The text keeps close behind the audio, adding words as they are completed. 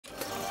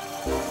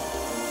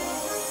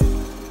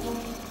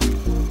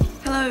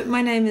Hello,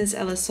 my name is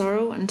Ella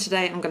Soryl and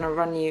today I'm going to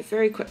run you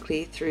very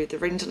quickly through the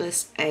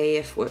Renderless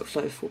AAF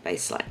workflow for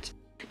Baselight.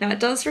 Now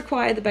it does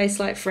require the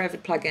Baselight for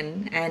Avid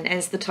plugin, and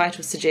as the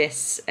title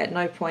suggests, at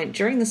no point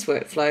during this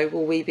workflow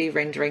will we be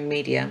rendering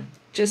media,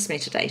 just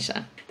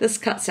metadata. This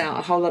cuts out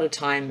a whole lot of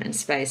time and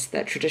space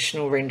that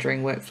traditional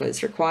rendering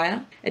workflows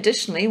require.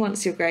 Additionally,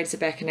 once your grades are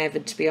back in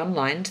Avid to be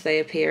online, they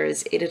appear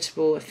as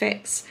editable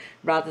effects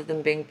rather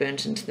than being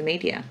burnt into the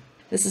media.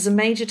 This is a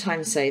major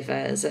time saver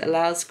as it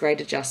allows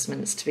grade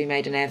adjustments to be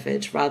made in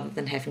Avid rather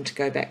than having to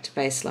go back to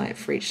Baselight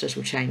for each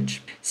little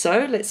change.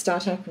 So let's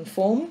start Open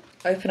Form.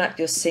 Open up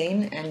your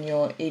scene and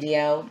your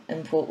EDL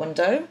import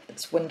window.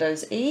 It's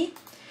Windows E.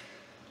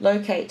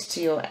 Locate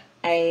to your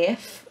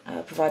AAF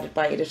provided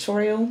by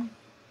Editorial.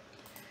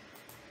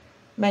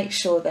 Make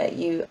sure that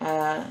you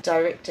are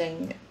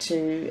directing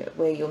to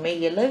where your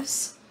media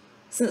lives.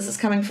 Since it's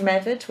coming from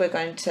Avid, we're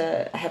going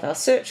to have our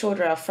search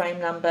order, our frame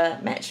number,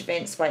 match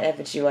events by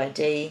Avid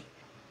UID.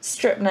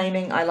 Strip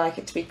naming, I like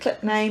it to be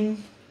clip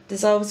name.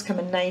 Dissolves come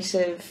in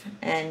native,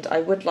 and I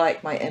would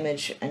like my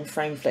image and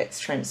frame flex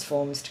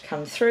transforms to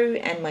come through,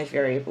 and my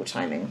variable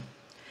timing.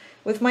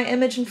 With my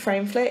image and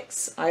frame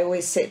flex, I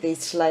always set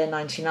these to layer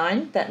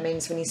 99. That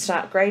means when you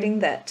start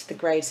grading that the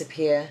grades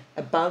appear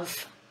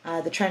above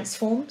the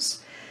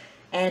transforms.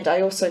 And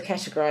I also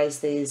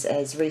categorize these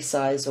as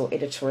resize or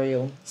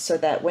editorial so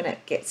that when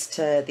it gets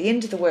to the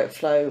end of the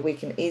workflow, we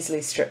can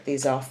easily strip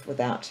these off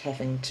without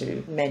having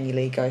to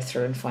manually go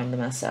through and find them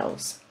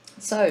ourselves.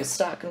 So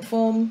start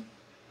conform.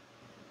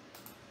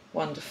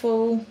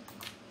 Wonderful.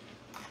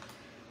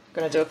 I'm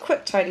going to do a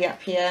quick tidy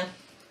up here.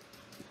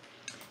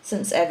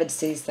 Since Avid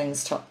sees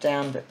things top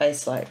down but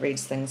Baselight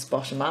reads things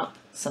bottom up,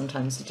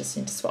 sometimes you just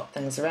need to swap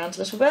things around a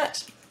little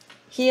bit.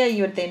 Here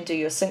you would then do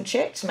your sync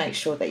check to make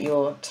sure that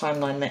your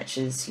timeline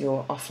matches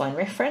your offline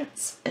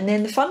reference. And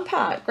then the fun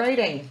part,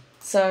 grading.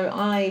 So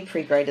I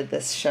pre-graded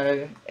this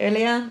show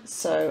earlier,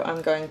 so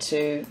I'm going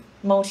to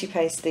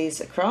multi-paste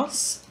these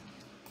across.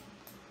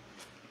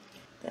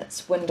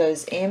 That's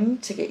Windows M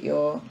to get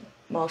your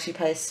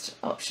multi-paste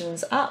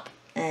options up,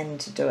 and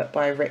to do it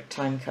by rec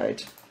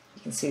timecode.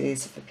 You can see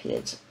these have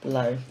appeared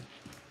below.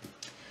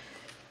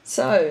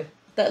 So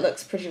that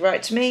looks pretty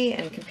right to me,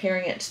 and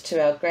comparing it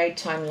to our grade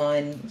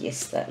timeline,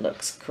 yes, that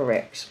looks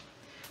correct.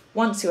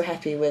 Once you're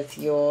happy with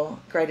your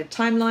graded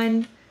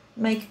timeline,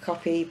 make a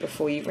copy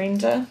before you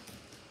render.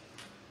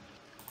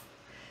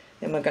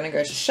 Then we're going to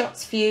go to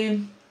Shots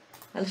View,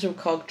 a little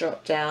cog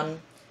drop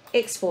down,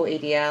 Export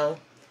EDL,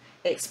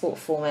 Export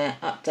Format,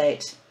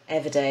 Update,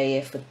 Avid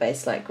AAF with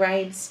Baselight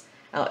grades.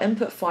 Our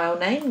input file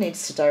name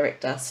needs to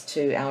direct us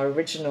to our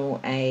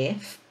original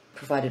AAF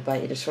provided by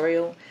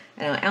Editorial,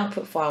 and our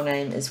output file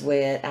name is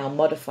where our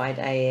modified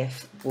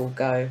AAF will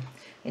go,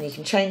 and you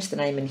can change the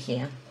name in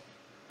here.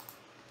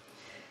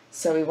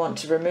 So we want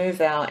to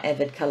remove our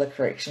Avid color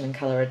correction and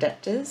color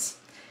adapters,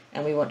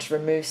 and we want to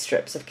remove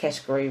strips of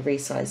category,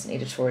 resize and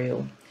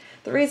editorial.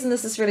 The reason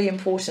this is really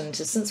important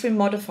is since we're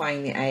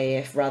modifying the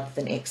AAF rather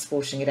than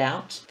exporting it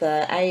out,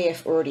 the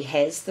AAF already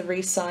has the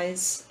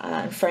resize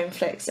and frame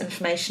flex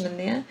information in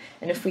there,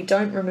 and if we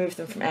don't remove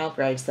them from our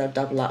grades, they'll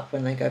double up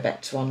when they go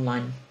back to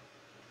online.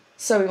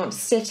 So we want to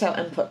set our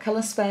input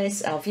color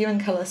space, our viewing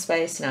color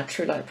space, and our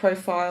true light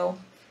profile,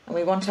 and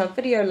we want our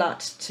video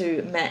LUT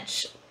to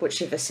match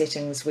whichever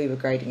settings we were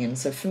grading in.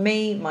 So for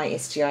me, my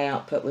SGI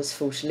output was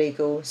full to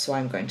legal, so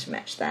I'm going to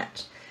match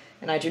that.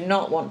 And I do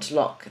not want to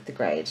lock the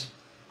grade.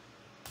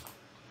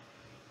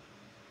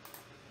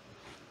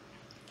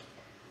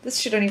 This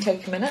should only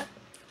take a minute.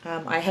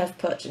 I have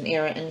put an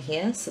error in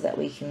here so that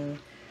we can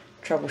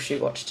troubleshoot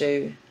what to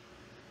do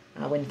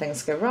when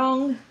things go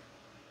wrong.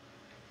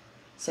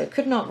 So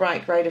could not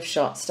write grade of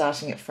shot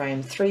starting at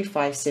frame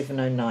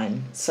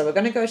 35709. So we're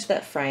going to go to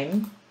that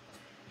frame,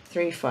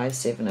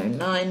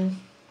 35709,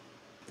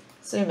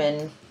 zoom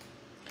in.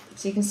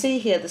 So you can see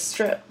here the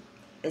strip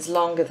is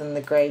longer than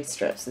the grade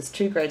strips. There's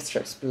two grade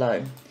strips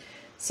below.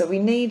 So we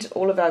need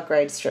all of our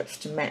grade strips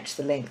to match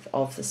the length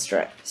of the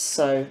strip.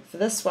 So for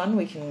this one,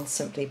 we can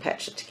simply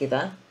patch it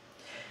together.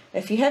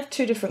 If you have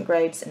two different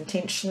grades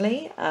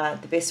intentionally,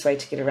 the best way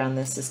to get around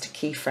this is to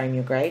keyframe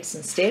your grades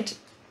instead.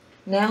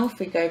 Now if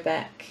we go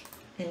back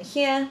in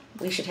here,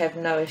 we should have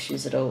no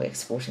issues at all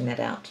exporting that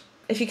out.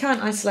 If you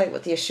can't isolate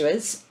what the issue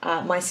is,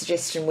 my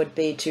suggestion would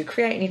be to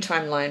create a new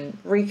timeline,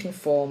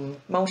 reconform,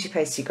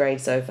 multi-paste your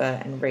grades over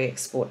and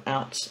re-export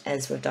out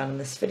as we've done in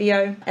this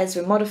video. As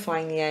we're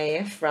modifying the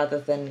AAF rather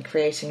than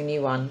creating a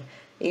new one,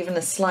 even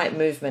a slight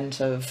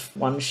movement of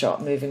one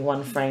shot moving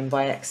one frame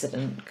by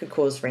accident could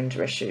cause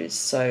render issues.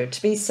 So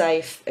to be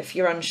safe, if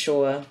you're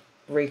unsure,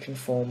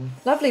 reconform.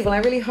 Lovely, well I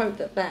really hope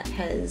that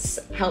has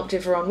helped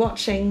everyone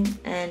watching,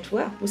 and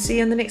well, we'll see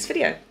you in the next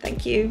video.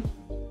 Thank you.